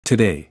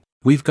Today,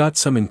 we've got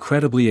some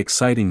incredibly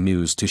exciting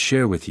news to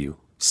share with you.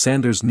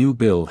 Sanders' new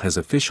bill has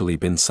officially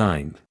been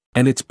signed,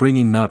 and it's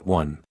bringing not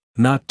one,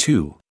 not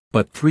two,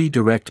 but 3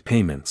 direct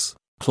payments.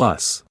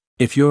 Plus,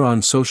 if you're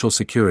on Social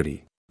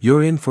Security,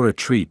 you're in for a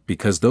treat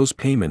because those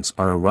payments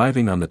are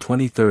arriving on the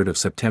 23rd of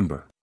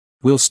September.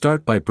 We'll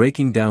start by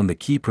breaking down the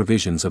key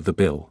provisions of the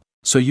bill,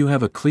 so you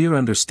have a clear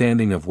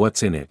understanding of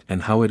what's in it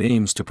and how it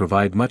aims to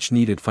provide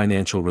much-needed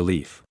financial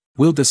relief.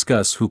 We'll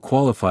discuss who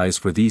qualifies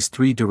for these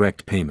 3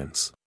 direct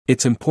payments.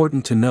 It's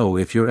important to know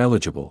if you're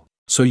eligible,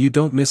 so you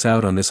don't miss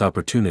out on this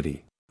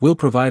opportunity. We'll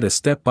provide a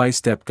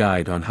step-by-step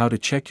guide on how to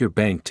check your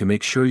bank to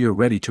make sure you're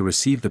ready to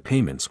receive the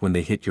payments when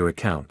they hit your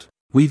account.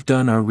 We've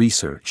done our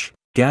research,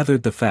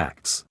 gathered the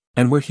facts,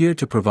 and we're here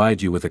to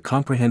provide you with a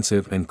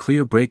comprehensive and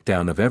clear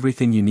breakdown of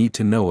everything you need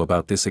to know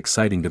about this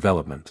exciting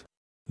development.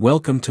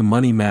 Welcome to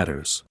Money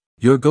Matters,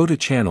 your go-to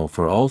channel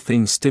for all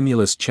things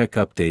stimulus check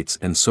updates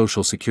and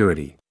Social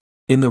Security.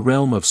 In the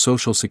realm of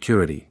Social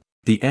Security,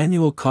 the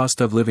annual cost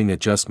of living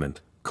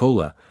adjustment,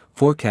 COLA,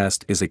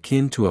 forecast is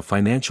akin to a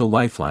financial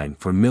lifeline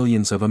for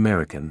millions of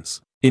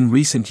Americans. In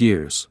recent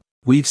years,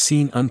 we've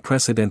seen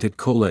unprecedented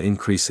COLA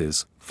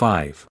increases,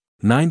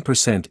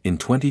 5.9% in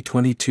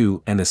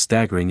 2022 and a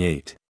staggering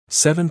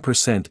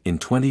 8.7% in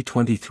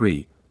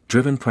 2023,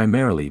 driven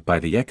primarily by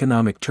the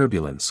economic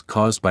turbulence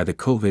caused by the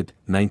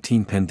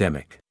COVID-19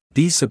 pandemic.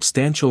 These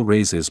substantial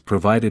raises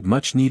provided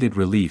much-needed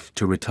relief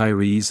to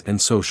retirees and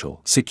Social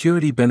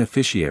Security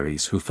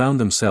beneficiaries who found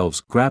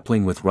themselves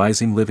grappling with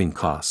rising living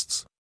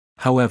costs.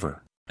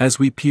 However, as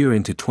we peer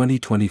into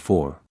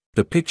 2024,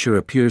 the picture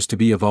appears to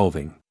be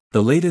evolving.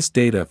 The latest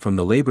data from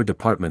the Labor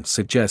Department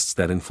suggests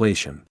that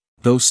inflation,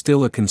 though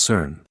still a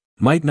concern,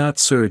 might not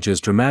surge as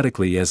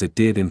dramatically as it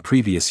did in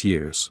previous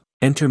years.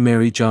 Enter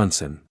Mary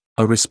Johnson,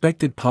 a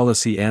respected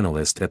policy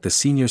analyst at the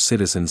Senior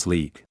Citizens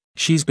League.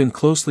 She's been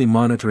closely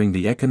monitoring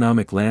the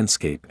economic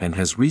landscape and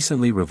has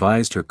recently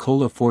revised her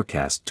COLA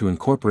forecast to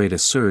incorporate a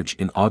surge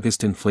in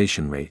August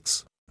inflation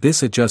rates.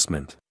 This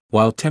adjustment,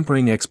 while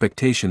tempering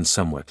expectations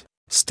somewhat,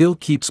 still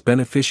keeps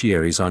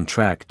beneficiaries on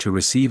track to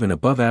receive an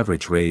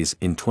above-average raise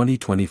in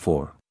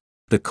 2024.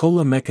 The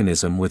COLA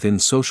mechanism within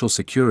Social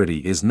Security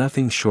is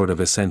nothing short of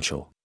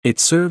essential. It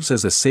serves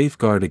as a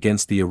safeguard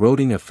against the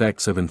eroding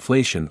effects of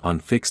inflation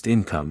on fixed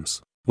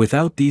incomes.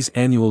 Without these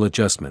annual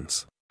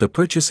adjustments, the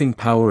purchasing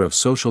power of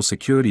Social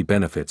Security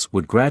benefits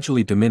would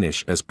gradually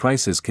diminish as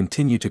prices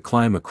continue to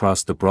climb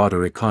across the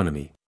broader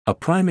economy. A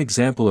prime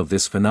example of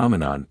this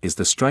phenomenon is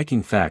the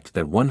striking fact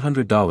that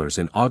 $100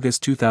 in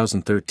August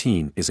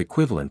 2013 is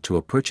equivalent to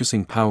a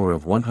purchasing power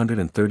of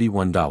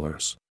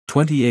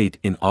 $131.28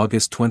 in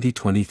August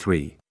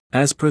 2023,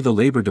 as per the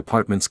Labor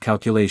Department's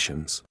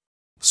calculations.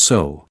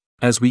 So,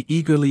 as we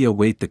eagerly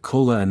await the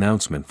COLA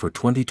announcement for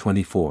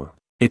 2024,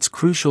 it's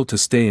crucial to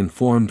stay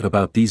informed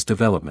about these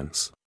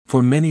developments.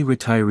 For many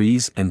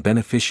retirees and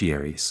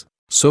beneficiaries,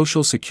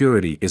 Social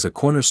Security is a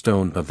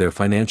cornerstone of their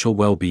financial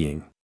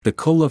well-being. The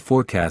COLA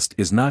forecast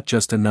is not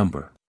just a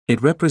number.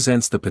 It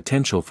represents the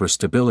potential for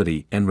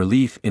stability and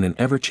relief in an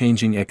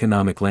ever-changing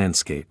economic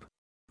landscape.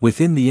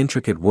 Within the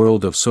intricate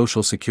world of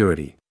Social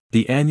Security,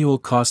 the annual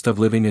cost of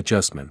living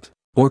adjustment,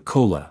 or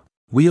COLA,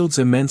 wields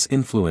immense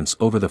influence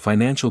over the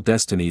financial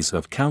destinies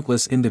of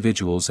countless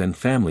individuals and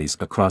families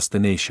across the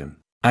nation.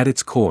 At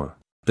its core,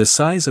 the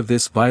size of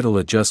this vital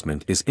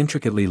adjustment is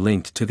intricately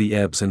linked to the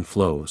ebbs and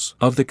flows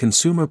of the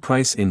Consumer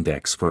Price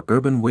Index for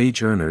urban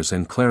wage earners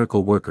and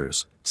clerical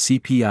workers,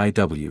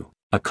 CPIW,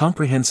 a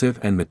comprehensive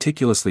and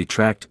meticulously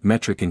tracked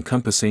metric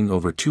encompassing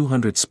over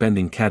 200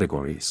 spending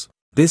categories.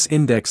 This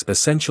index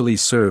essentially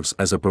serves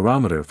as a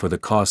barometer for the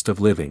cost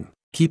of living,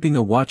 keeping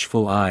a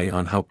watchful eye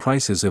on how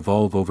prices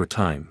evolve over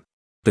time.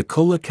 The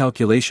COLA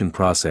calculation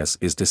process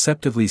is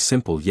deceptively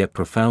simple yet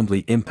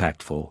profoundly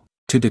impactful.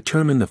 To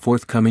determine the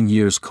forthcoming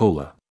year's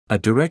COLA, a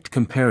direct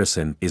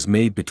comparison is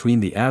made between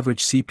the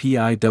average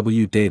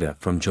CPIW data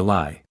from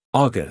July,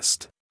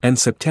 August, and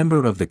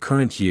September of the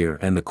current year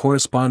and the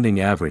corresponding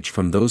average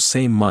from those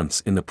same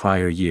months in the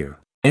prior year.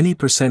 Any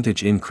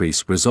percentage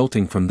increase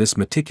resulting from this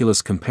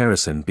meticulous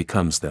comparison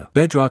becomes the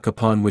bedrock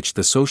upon which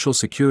the Social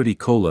Security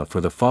COLA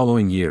for the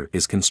following year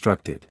is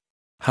constructed.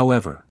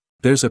 However,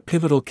 there's a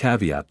pivotal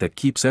caveat that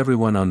keeps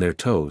everyone on their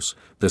toes.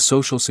 The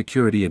Social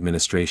Security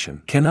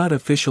Administration cannot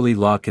officially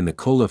lock in the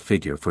COLA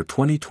figure for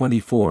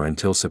 2024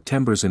 until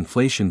September's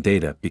inflation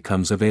data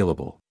becomes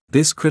available.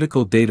 This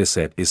critical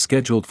dataset is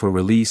scheduled for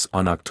release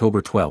on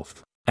October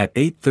 12 at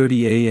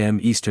 8:30 a.m.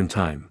 Eastern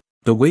Time.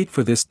 The wait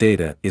for this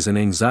data is an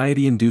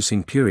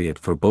anxiety-inducing period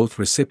for both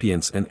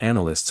recipients and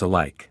analysts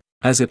alike,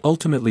 as it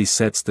ultimately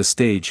sets the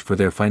stage for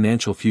their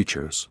financial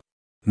futures.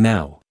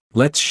 Now,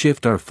 let's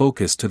shift our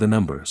focus to the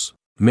numbers.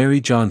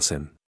 Mary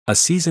Johnson, a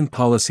seasoned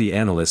policy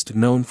analyst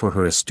known for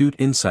her astute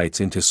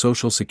insights into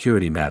Social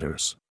Security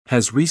matters,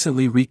 has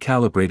recently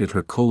recalibrated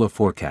her COLA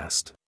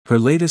forecast. Her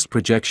latest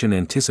projection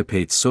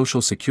anticipates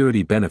Social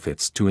Security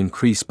benefits to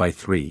increase by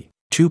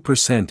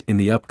 3.2% in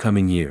the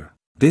upcoming year.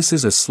 This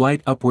is a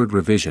slight upward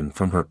revision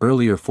from her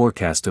earlier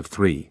forecast of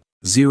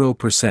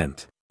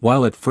 3.0%,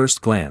 while at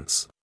first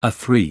glance, a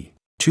 3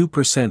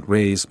 2%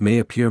 raise may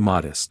appear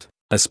modest,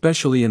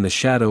 especially in the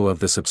shadow of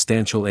the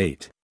substantial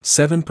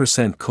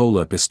 8.7%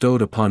 COLA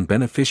bestowed upon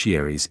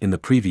beneficiaries in the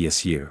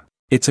previous year.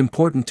 It's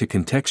important to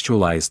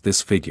contextualize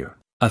this figure.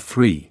 A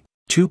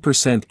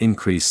 3.2%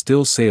 increase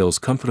still sails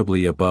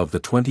comfortably above the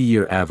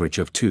 20-year average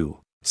of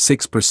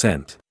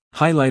 2.6%,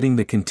 highlighting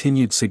the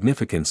continued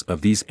significance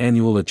of these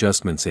annual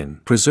adjustments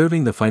in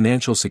preserving the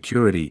financial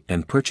security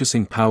and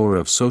purchasing power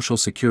of Social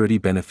Security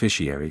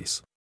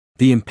beneficiaries.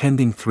 The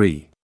impending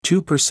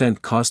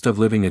 3.2% cost of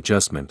living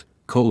adjustment,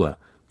 COLA,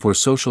 for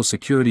Social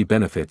Security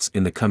benefits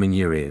in the coming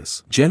year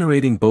is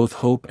generating both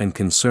hope and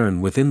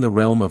concern within the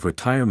realm of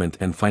retirement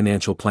and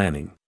financial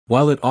planning.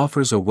 While it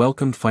offers a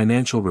welcomed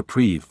financial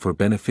reprieve for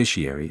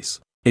beneficiaries,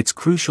 it's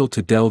crucial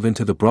to delve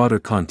into the broader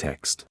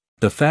context.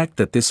 The fact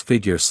that this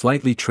figure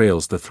slightly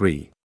trails the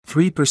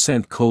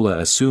 3% COLA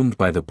assumed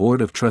by the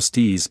Board of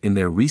Trustees in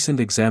their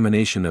recent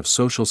examination of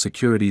Social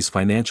Security's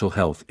financial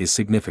health is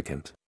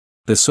significant.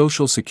 The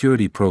Social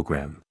Security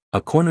program, a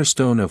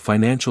cornerstone of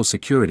financial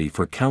security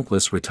for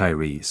countless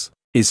retirees,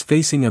 is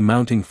facing a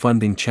mounting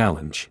funding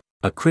challenge.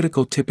 A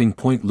critical tipping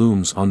point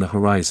looms on the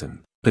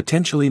horizon,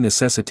 potentially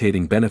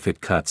necessitating benefit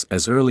cuts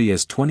as early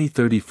as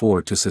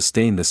 2034 to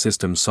sustain the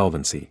system's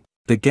solvency.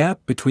 The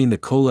gap between the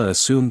COLA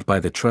assumed by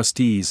the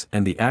trustees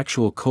and the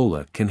actual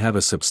COLA can have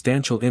a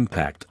substantial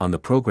impact on the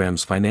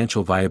program's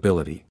financial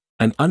viability.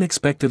 An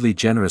unexpectedly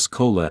generous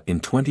COLA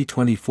in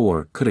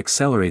 2024 could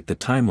accelerate the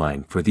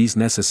timeline for these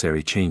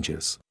necessary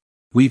changes.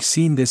 We've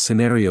seen this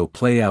scenario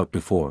play out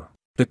before.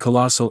 The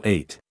colossal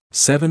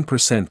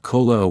 8.7%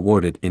 COLA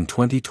awarded in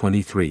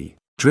 2023,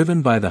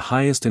 driven by the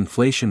highest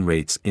inflation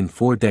rates in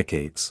 4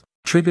 decades,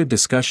 triggered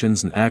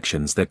discussions and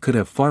actions that could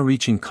have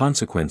far-reaching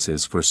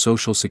consequences for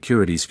Social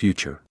Security's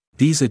future.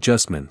 These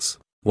adjustments,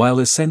 while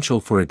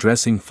essential for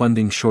addressing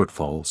funding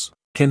shortfalls,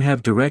 can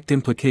have direct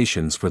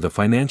implications for the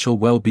financial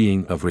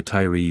well-being of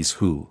retirees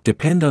who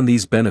depend on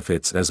these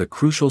benefits as a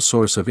crucial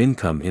source of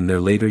income in their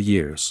later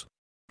years.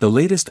 The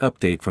latest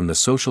update from the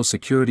Social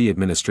Security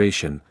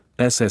Administration,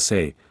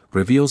 SSA,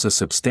 reveals a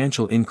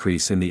substantial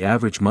increase in the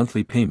average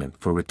monthly payment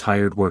for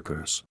retired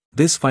workers.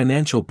 This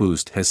financial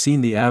boost has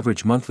seen the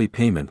average monthly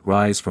payment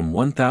rise from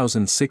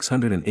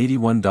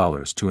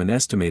 $1,681 to an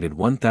estimated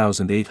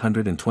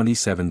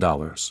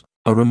 $1,827,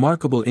 a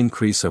remarkable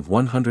increase of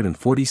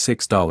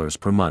 $146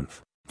 per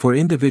month. For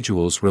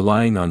individuals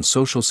relying on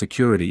Social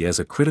Security as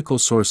a critical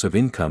source of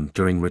income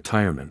during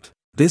retirement,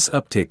 this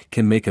uptick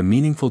can make a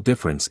meaningful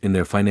difference in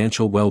their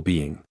financial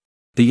well-being.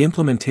 The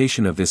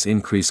implementation of this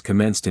increase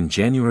commenced in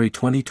January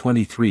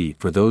 2023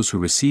 for those who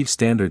receive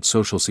standard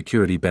Social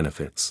Security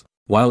benefits,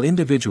 while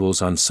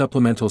individuals on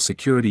Supplemental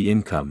Security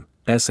Income,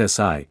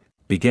 SSI,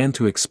 began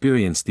to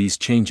experience these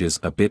changes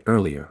a bit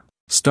earlier.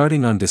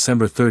 Starting on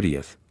December 30,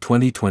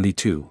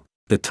 2022,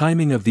 the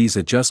timing of these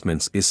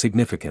adjustments is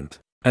significant,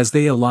 as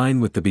they align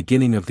with the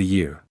beginning of the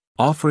year,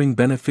 offering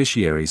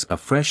beneficiaries a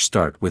fresh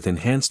start with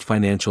enhanced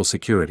financial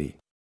security.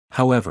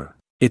 However,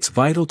 it's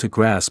vital to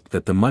grasp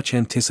that the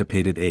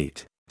much-anticipated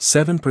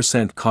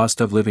 8.7%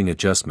 cost of living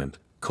adjustment,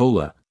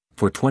 COLA,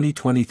 for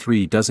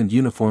 2023 doesn't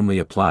uniformly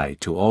apply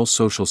to all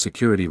Social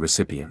Security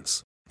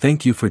recipients.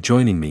 Thank you for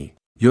joining me,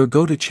 your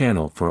go-to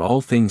channel for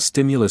all things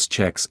stimulus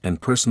checks and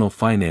personal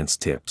finance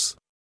tips.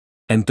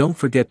 And don't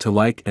forget to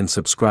like and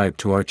subscribe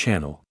to our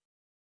channel.